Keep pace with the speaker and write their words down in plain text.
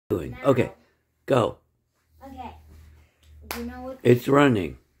doing? Okay, go. Okay. Do you know what? It's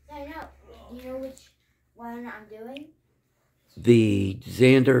running. I know. Do you know which one I'm doing? The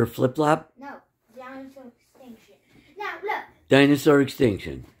Xander flip-flop? No. Dinosaur extinction. Now, look. Dinosaur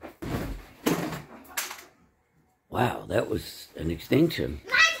extinction. Wow, that was an extinction.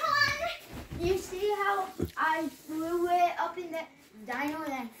 My turn! You see how I threw it up in the dino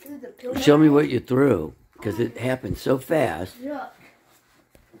and I threw the pillow? Show me what you threw, because it happened so fast. Look.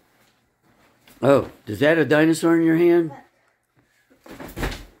 Oh, is that a dinosaur in your hand?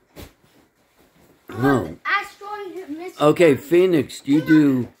 No. Okay, Phoenix, you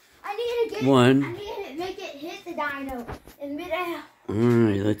do one. I need to make it hit the dino in midair. All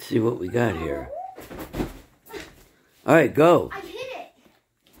right, let's see what we got here. All right, go. I hit it.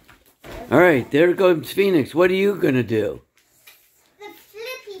 All right, there goes Phoenix. What are you going to do? The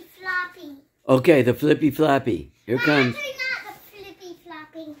flippy floppy. Okay, the flippy floppy. Here comes. Actually, not the flippy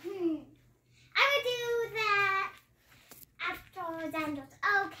floppy. I would do that after Xander's.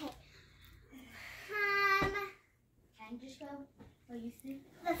 Okay. Can I just go? What do you think?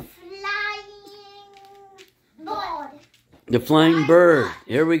 The flying bird. The flying bird.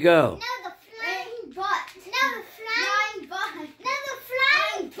 Here we go. No, the flying bird. No, the flying bird. No, the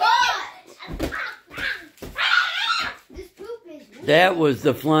flying bird. This poop is weird. That was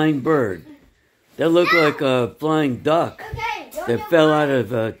the flying bird. That looked like a flying duck Okay, that fell out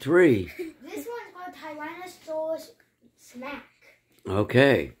of a tree. This one's called Tyrannosaurus Smack.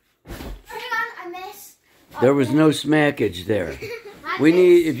 Okay. Hang on, I missed. There was no smackage there. We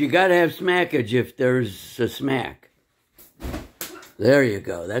need, if you got to have smackage if there's a smack. There you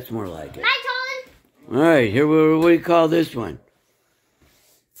go. That's more like it. My turn. All right, here, what do you call this one?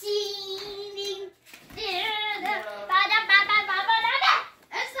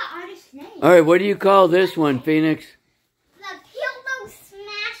 That's the artist's name. All right, what do you call this one, Phoenix? The Pillow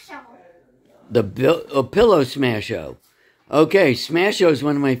Smasher. The Pillow Smasho. Okay, Smasho is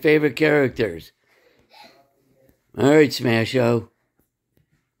one of my favorite characters. All right, Smasho.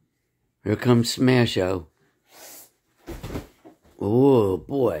 Here comes Smasho. Oh,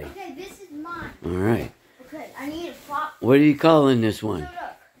 boy. Okay, this is mine. All right. Okay, I need a flop. What are you calling this one?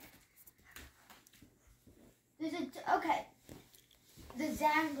 There's a, okay. The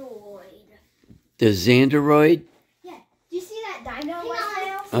Xandroid. The Xanderoid? Yeah. Do you see that dino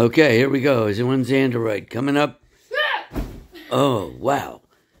right now? Okay, here we go. Is it one Xanderoid coming up? Oh, wow.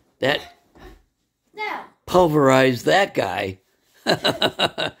 That No. pulverized that guy.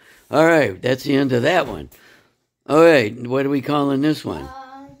 All right, that's the end of that one. All right, what are we calling this one?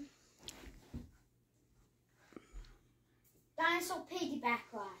 Dinosaur piggyback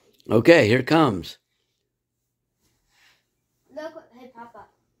ride. Okay, here comes. Look, hey Papa,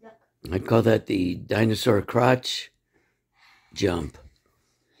 look. I call that the dinosaur crotch jump.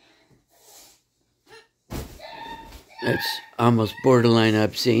 That's almost borderline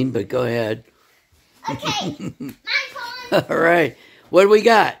obscene, but go ahead. Okay, my turn. All right, what do we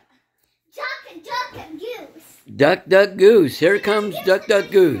got? Duck and goose. Duck, duck, goose. Here comes Duck, duck,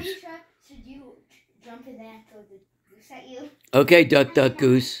 goose. Should you jump in there and throw the goose at you? Okay, Duck, duck,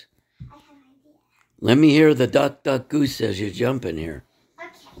 goose. I have an idea. Let me hear the duck, duck, goose as you jump in here.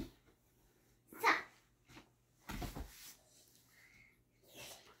 Okay.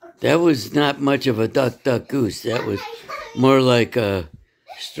 That was not much of a duck, duck, goose. That was more like a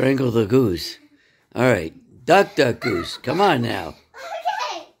strangle the goose. All right, duck, duck, goose. Come on now.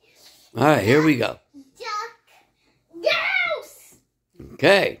 Okay. All right, here we go. Duck, goose.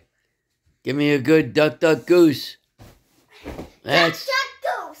 Okay. Give me a good duck, duck, goose. That's Duck,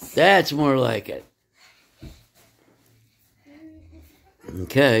 goose. that's more like it.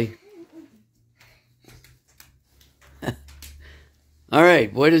 Okay. All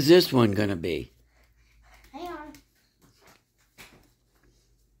right, what is this one going to be? Hang on.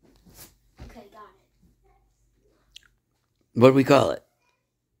 Okay, got it. What do we call it?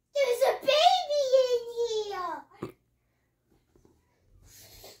 There's a baby in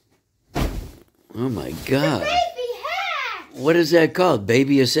here. Oh, my God. Baby hat. What is that called?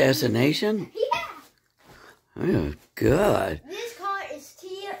 Baby assassination? Yeah. Oh, God. This card is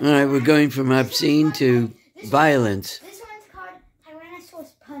tier. All right, we're going from obscene to violence. This one's called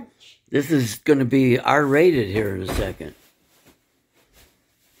Tyrannosaurus Punch. This is going to be R-rated here in a second.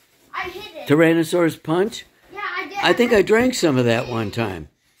 I hit it. Tyrannosaurus Punch? Yeah, I did. I think I drank some of that one time.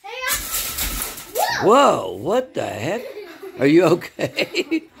 Hang on. Whoa, what the heck? Are you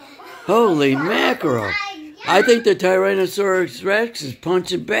okay? Holy mackerel. I think the Tyrannosaurus Rex is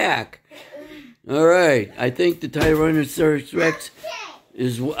punching back. All right, I think the Tyrannosaurus Rex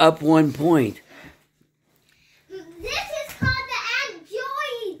is up 1 point. This is called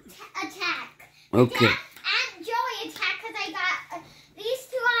the Okay. And Joy attack, because I got these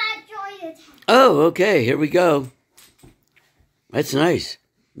two on Joy attack. Oh, okay. Here we go. That's nice.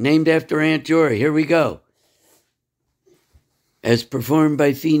 Named after Aunt Jory. Here we go. As performed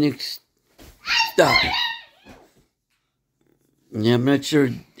by Phoenix Star. Yeah, I'm not sure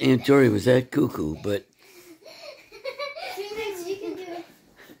Aunt Jory was that cuckoo, but... Phoenix, you can do it.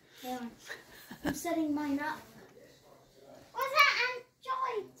 Hold on. I'm setting mine up. What's that, Aunt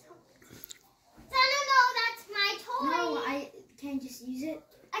Joy? No, that's my toy. No, I can't just use it.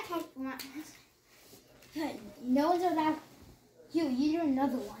 Okay. Good. No one's allowed. You do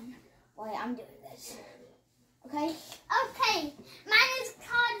another one while I'm doing this. Okay? Okay. Mine is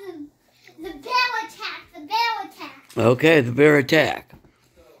called the bear attack. The bear attack. Okay, the bear attack.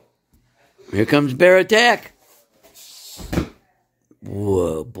 Here comes bear attack.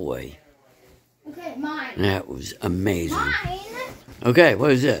 Whoa, boy. Okay, mine. That was amazing. Mine. Okay,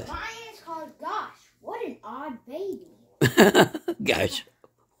 what is this? Mine is called Gosh, What an Odd Baby. Gosh,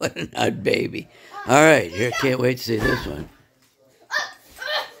 what an odd baby. All right, here, can't wait to see this one.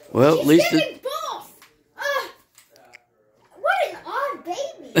 Well, at least She's both. What an odd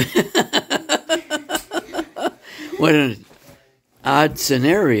baby. what an odd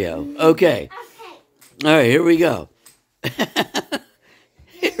scenario. Okay. Okay. All right, here we go.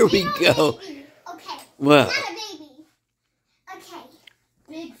 Here we go. Baby. Okay. Well, Not a baby. Okay.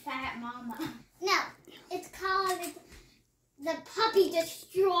 Big fat mama. No, it's called the puppy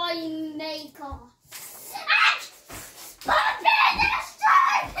destroying maker. Puppy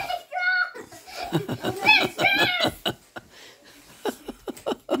destroying maker.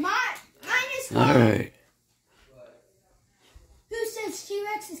 Mine is all called. right. Who says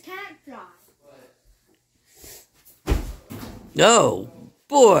T-Rexes can't fly? Oh,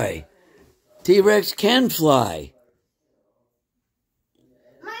 boy. T-Rex can fly.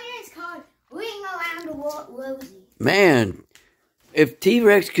 Mine is called Ring Around the Rosie. Man, if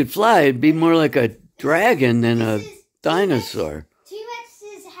T-Rex could fly, it'd be more like a dragon than a dinosaur.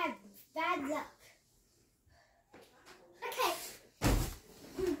 T-Rexes have bad luck. Okay.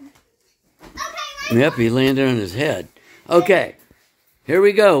 Okay, Yep, he landed on his head. Okay, here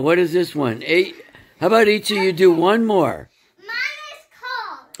we go. What is this one? How about each of you do one more? mine is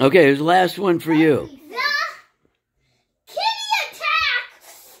called Okay, here's the last one for you. the kitty attack.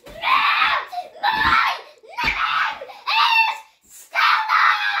 No, my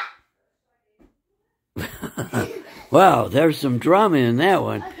name is Stella. Wow, there's some drama in that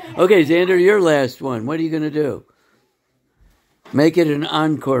one. Okay, Xander, your last one. What are you going to do? Make it an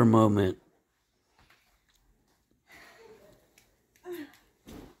encore moment.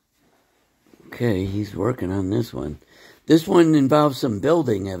 Okay, he's working on this one. This one involves some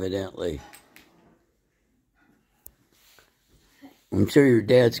building, evidently. I'm sure your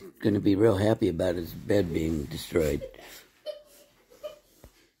dad's going to be real happy about his bed being destroyed.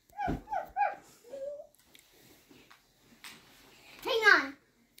 Hang on.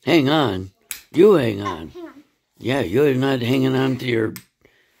 Hang on. You hang on. Hang on. Yeah, you're not hanging on to your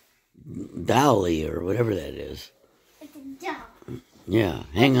dolly or whatever that is. It's a dog. Yeah,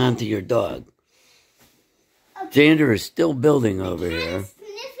 hang on to your dog. Okay. Xander is still building over Kind here. of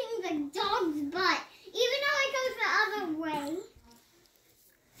sniffing the dog's butt, even though it goes the other way.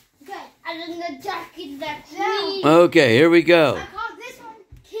 Okay, and then the duck is the queen. Okay, here we go. I call this one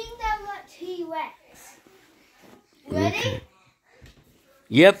Kingdom T-Rex. Ready? Okay.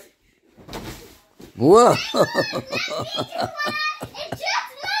 Yep. Whoa. It's just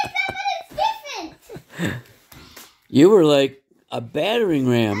like that, but it's different. You were like a battering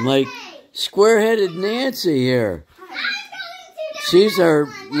ram, like square-headed Nancy here. I'm going to She's our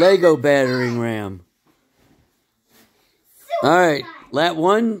Lego battering ram. All right,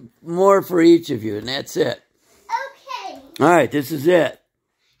 one more for each of you, and that's it. Okay. All right, this is it.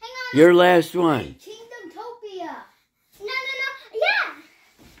 Hang on. Your last one. Kingdom Topia. No. Yeah.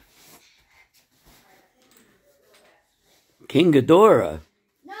 King Ghidorah.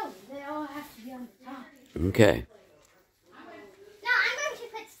 No, they all have to be on the top. Okay. No, I'm going to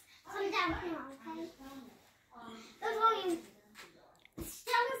put some down here, okay? Those volumes.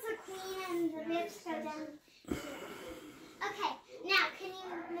 Stella's the queen and the ribs go down. Okay, now can you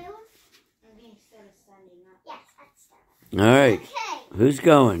move? Instead of standing up. Yes, that's Stella. All right. Okay. Who's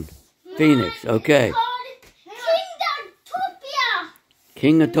going? Phoenix. Mine is Okay. called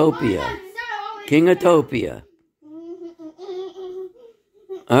Kingdom Kingatopia. Kingatopia.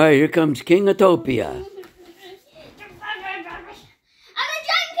 All right, here comes Kingatopia. I'm a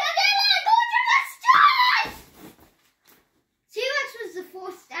giant gorilla going to the stars! T-Rex was the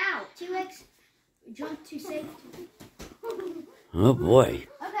fourth out. T-Rex jumped to safety. Oh boy.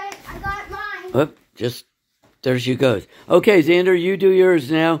 Okay, I got mine. Oh, just there she goes. Okay, Xander, you do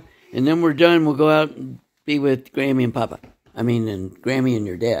yours now, and then we're done. We'll go out and be with Grammy and Papa. I mean, and Grammy and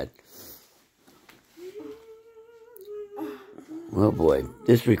your dad. Oh boy,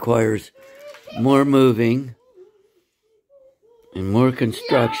 this requires more moving and more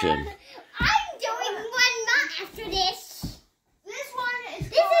construction. No, I'm doing one more after this. This one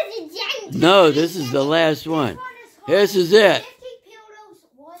is This is a giant. No, this is the last one. This is it. 50 pillows,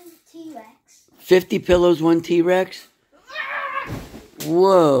 1 T-Rex. 50 pillows, 1 T-Rex?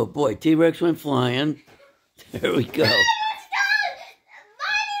 Whoa, boy, T-Rex went flying. There we go.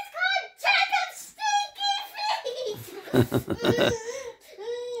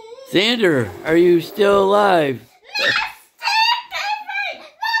 Xander, are you still alive?